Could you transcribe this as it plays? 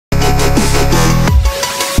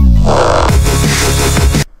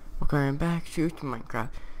shoot Minecraft.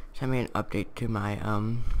 So I made an update to my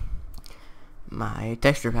my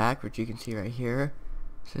texture pack, which you can see right here.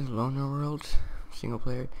 It says Loner Worlds, single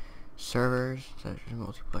player, servers, such as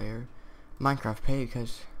multiplayer, Minecraft pay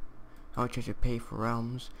because how much I should pay for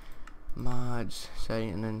realms, mods, setting,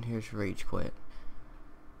 and then here's rage quit.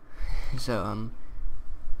 So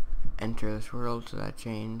enter this world, so that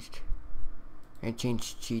changed. I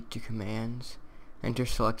changed cheat to commands. Enter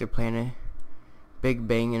selected planet. Big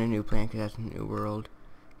Bang in a new planet because that's a new world.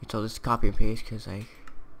 You told this copy and paste because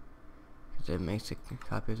it makes a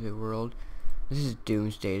copy of the world. This is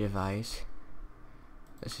Doomsday device.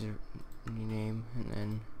 This is new name, and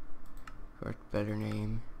then for better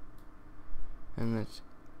name. And let's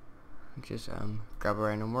just grab a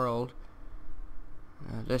random world.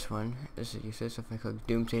 This is useless. If I click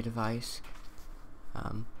Doomsday device.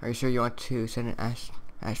 Are you sure you want to send an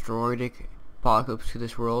asteroidic apocalypse to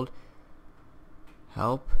this world?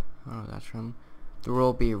 Help? I don't know what that's from. The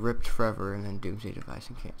world will be ripped forever, and then Doomsday device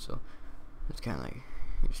and cancel. It's kind of like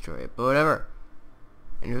you destroy it, but whatever.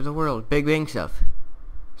 Enter the world. Big Bang stuff.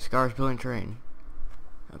 Scars building terrain.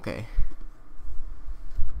 Okay.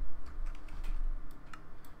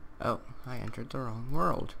 Oh, I entered the wrong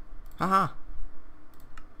world. Haha.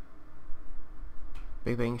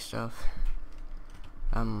 Big Bang stuff.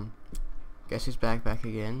 Guess he's back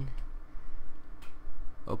again.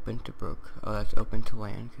 Open to broke. Oh, that's open to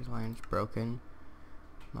land because land's broken.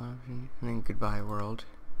 And then goodbye world.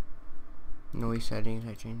 Noise settings.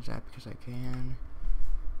 I changed that because I can.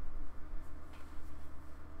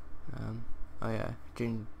 Oh yeah,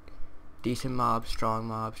 decent mobs, strong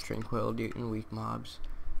mobs, tranquility, and weak mobs.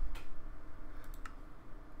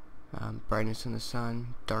 Brightness in the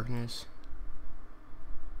sun, darkness.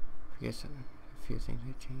 I guess a few things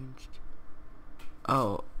I changed.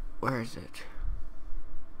 Oh, where is it?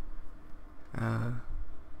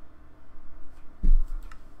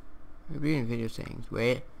 Maybe in video settings.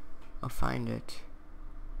 Wait, I'll find it.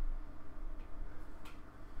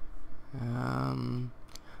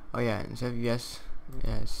 Oh yeah, instead of yes,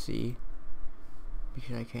 C,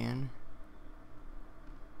 because I can.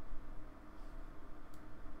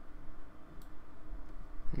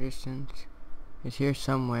 Distance is here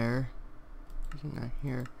somewhere. Is it not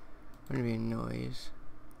here? Gonna be a noise.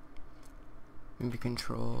 Maybe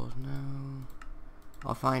controls. No.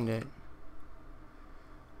 I'll find it.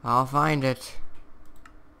 I'll find it.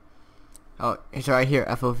 Oh, it's right here.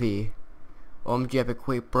 FOV. OMG epic.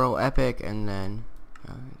 Wait, bro, epic, and then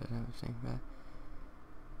it doesn't have the same back.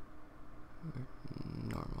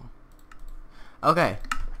 Normal. Okay.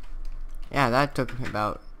 Yeah, that took me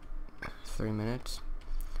about 3 minutes.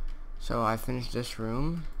 So I finished this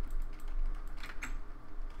room.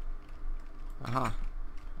 Aha.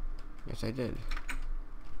 Yes, I did.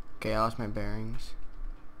 Okay, I lost my bearings.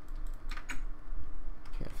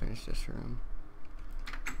 Okay, I finished this room.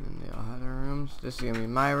 And they all have their rooms. This is gonna be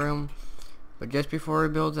my room. But just before we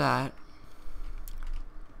build that,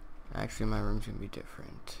 actually my room's gonna be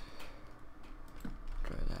different.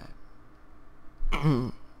 Try that.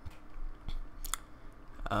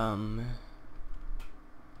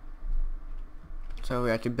 So we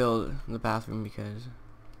have to build the bathroom because,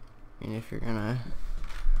 I mean, if you're gonna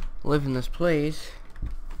live in this place,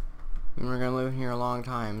 and we're gonna live here a long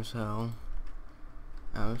time, so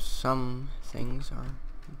some things are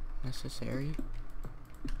necessary.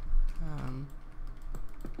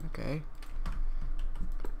 Okay.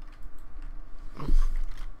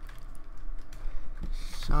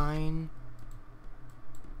 Sign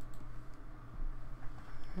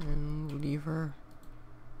and lever.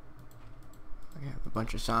 I have a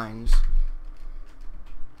bunch of signs.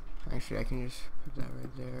 Actually, I can just put that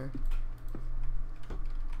right there.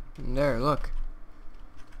 And there, look.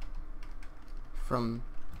 From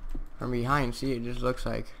behind, see, it just looks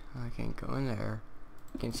like I can't go in there.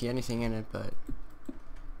 I can't see anything in it, but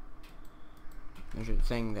there's a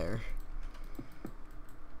thing there.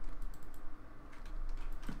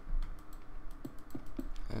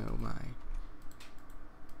 Oh my.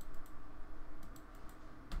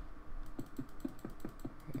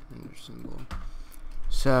 Symbol.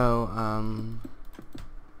 So,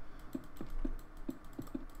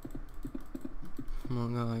 we'll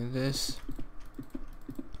go like this.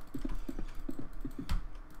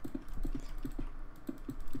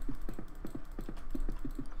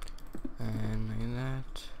 And like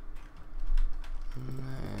that.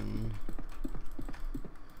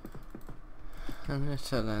 And then,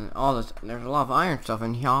 so then all this, there's a lot of iron stuff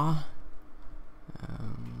in here.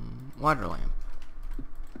 Water lamp.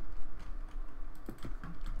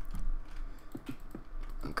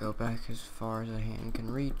 I'll go back as far as the hand can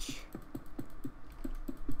reach.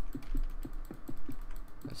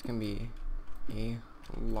 gonna be a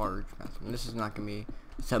large bathroom. This is not gonna be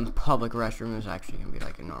some public restroom. This is actually gonna be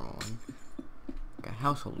like a normal one, like a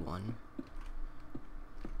household one.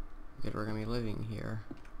 Because we're gonna be living here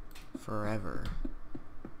forever.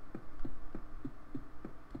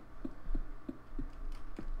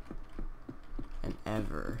 And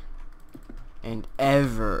ever. And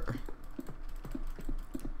ever.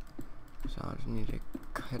 So I just need to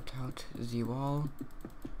cut out the wall.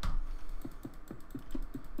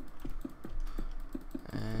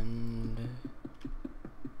 And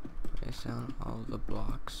place down all the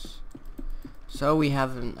blocks. So we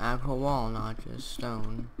have an actual wall, not just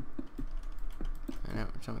stone. And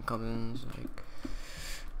someone comes in and is like,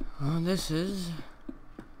 oh, this is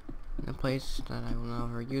a place that I will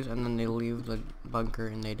never use. And then they leave the bunker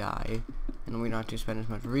and they die. And we don't have to spend as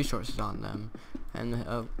much resources on them. And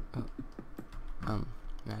that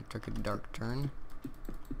took a dark turn.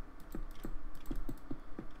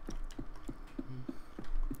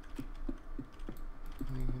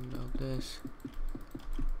 We can build this.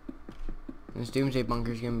 This Doomsday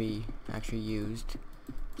bunker is gonna be actually used.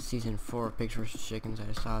 Season 4 of Pigs vs. Chickens. I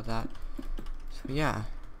just saw that. So yeah,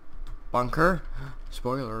 bunker.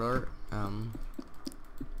 Spoiler alert.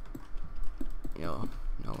 You'll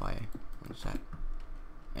know why. What's that?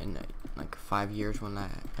 In like 5 years when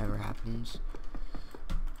that ever happens.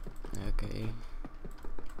 Okay.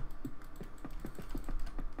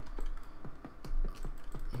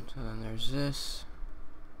 So then there's this.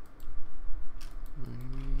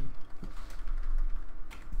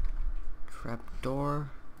 Trap door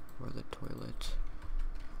for the toilet.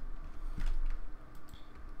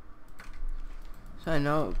 So I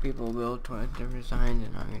know people build toilet different designs,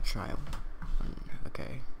 and I'm gonna try one.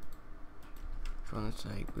 Okay. Which one looks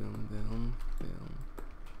like boom, boom, boom,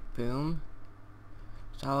 boom.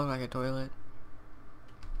 Does that look like a toilet?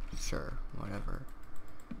 Sure, whatever.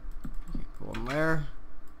 Okay, put one there.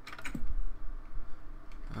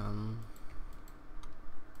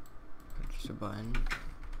 Just a button.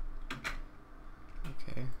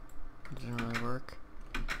 Okay, it doesn't really work.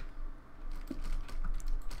 If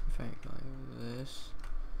I go like this,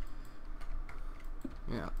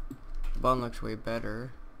 yeah, the button looks way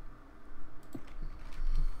better,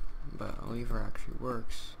 but a lever actually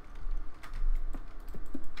works.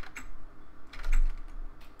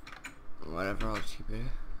 Whatever, I'll just keep it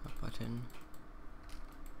a button.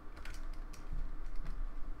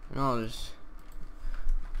 And I'll just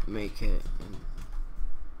make it an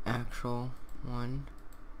actual one.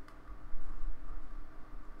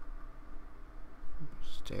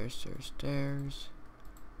 Stairs, stairs, stairs.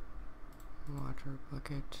 Water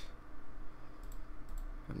bucket.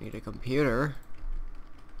 Don't need a computer.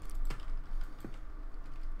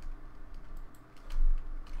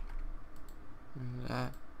 And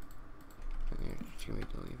that. Just give me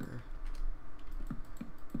the lever.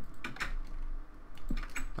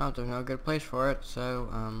 Oh, there's no good place for it, so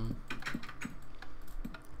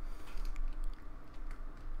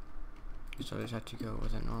so I just have to go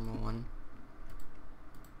with a normal one.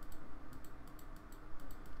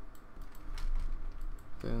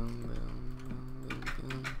 Boom, boom, boom, boom,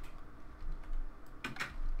 boom.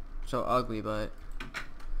 So ugly, but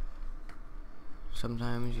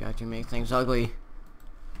sometimes you have to make things ugly.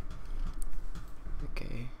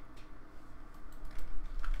 Okay.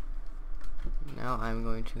 Now I'm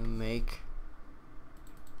going to make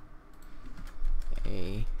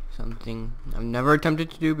something I've never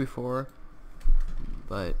attempted to do before,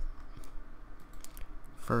 but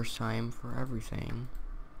first time for everything.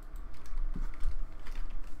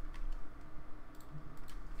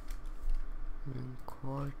 And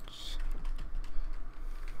quartz.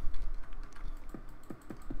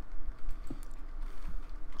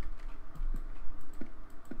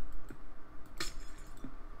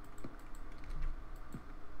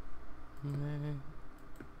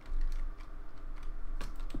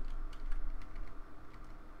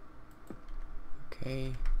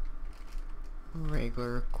 Okay,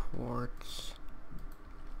 regular quartz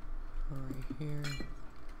right here.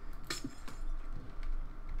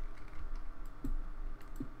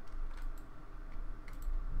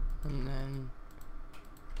 And then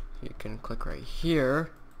you can click right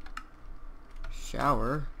here,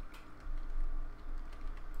 shower.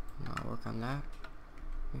 I'll work on that.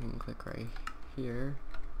 You can click right here,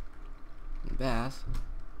 bath.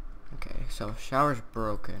 Okay, so shower's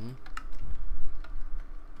broken.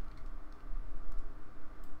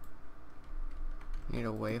 Need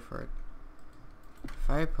a way for it. If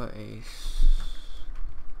I put a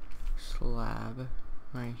slab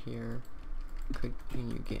right here, can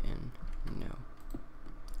you get in? No.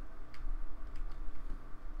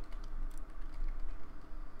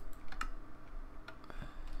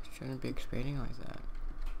 Shouldn't be expanding like that.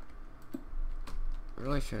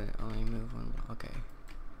 Really shouldn't only move one block. Okay.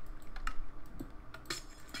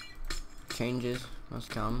 Changes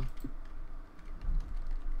must come.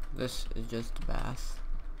 This is just a bath.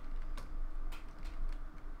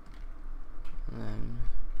 And then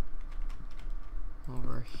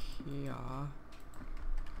over here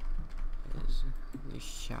is the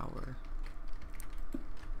shower.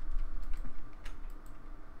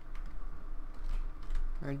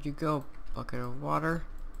 Where'd you go, bucket of water?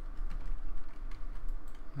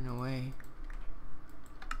 Went away.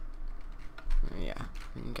 Yeah,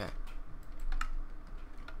 okay.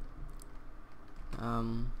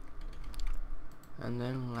 And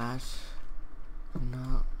then last but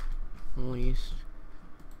not least,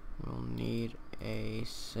 we'll need a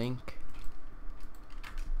sink.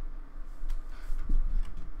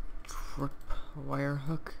 Trip wire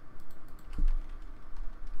hook.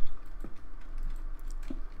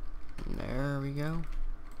 And there we go.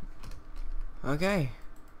 Okay.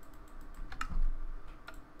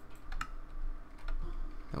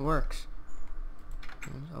 It works.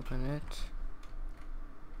 Let's open it.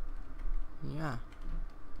 Yeah.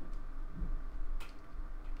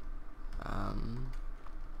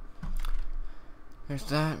 There's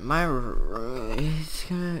that. My it's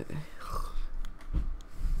gonna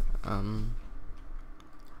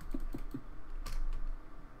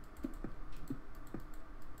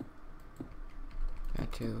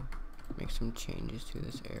got to make some changes to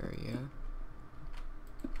this area.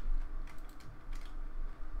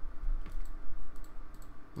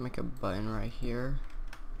 Make a button right here.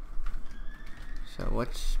 So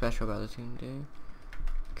what's special about this thing, dude?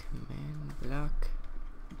 Command block.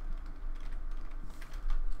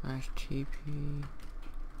 -TP.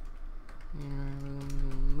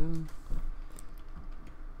 Move.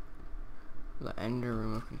 The ender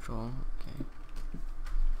remote control. Okay.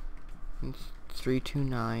 It's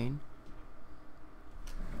 329.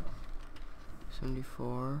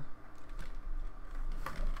 74.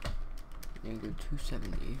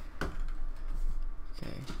 -270.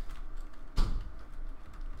 Okay.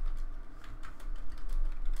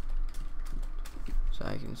 So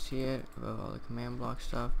I can see it above all the command block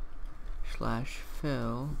stuff.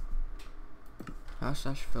 /fill. How's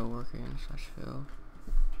 /fill working? /fill.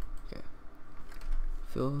 Okay.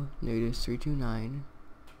 Fill negative 329.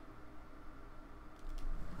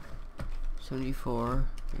 74.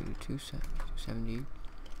 Negative 270.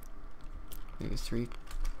 Negative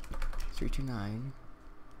 329.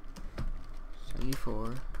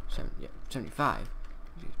 74. 75.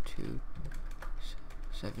 Negative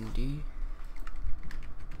 270.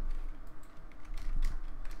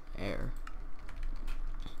 Air.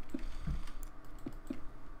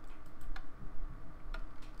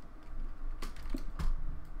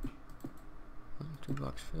 Two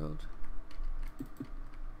blocks filled.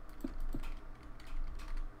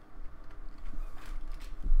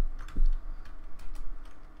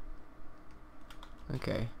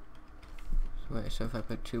 Okay. So wait, so if I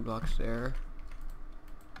put 2 blocks there,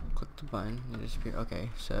 click the button, it disappears.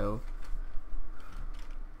 Okay, so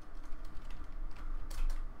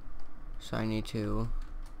I need to,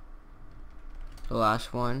 the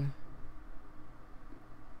last one,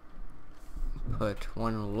 put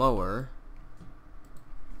one lower,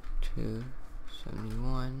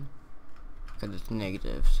 271, because it's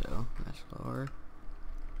negative, so that's lower,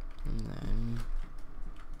 and then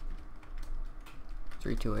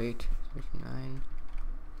 328, 329,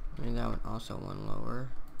 and that one also one lower.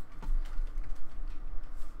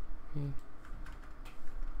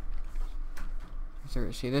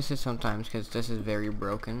 So, see, this is sometimes because this is very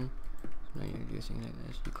broken. So now you do things like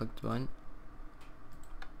this. You click the button.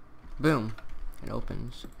 Boom. It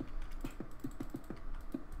opens.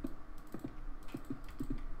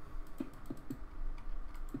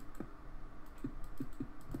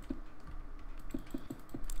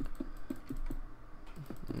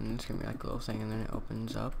 And it's gonna be like a little thing, and then it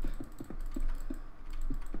opens up.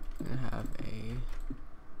 I'm gonna have a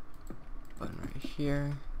button right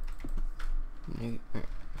here.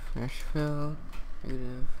 Finish fill,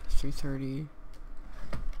 negative 330,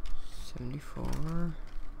 74,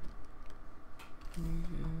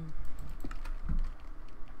 negative,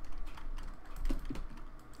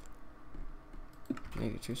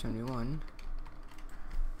 negative 271,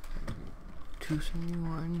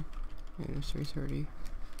 271, negative 330,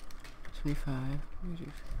 75,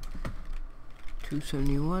 negative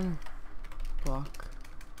 271, block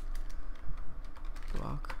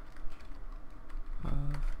of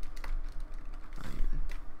iron.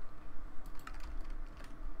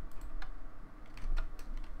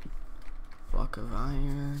 Block of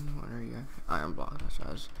iron. What are you? Iron block. That's what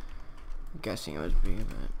I was I'm guessing it was B,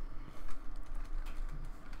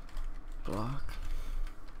 but block.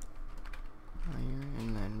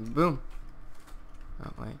 And then boom.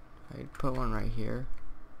 Oh wait, I put one right here.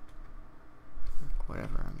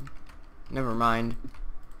 Whatever. Never mind.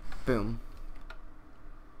 Boom.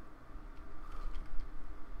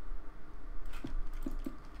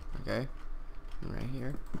 Okay. And right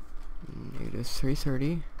here. Negative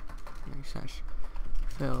 330. Slash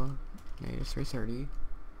fill. Negative 330.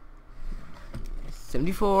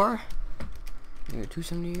 74. Negative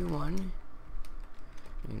 271.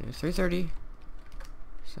 Negative 330.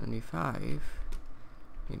 75.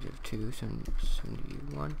 Negative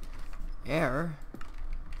 271. Error.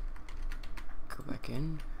 Go back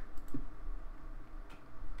in.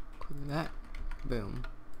 Click that. Boom.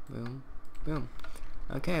 Boom. Boom.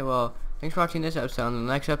 Okay, well, thanks for watching this episode. In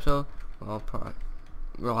the next episode, we'll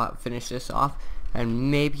finish this off,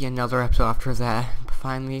 and maybe another episode after that. But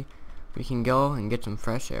finally, we can go and get some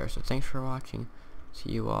fresh air. So thanks for watching.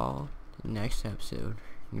 See you all in the next episode.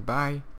 Goodbye.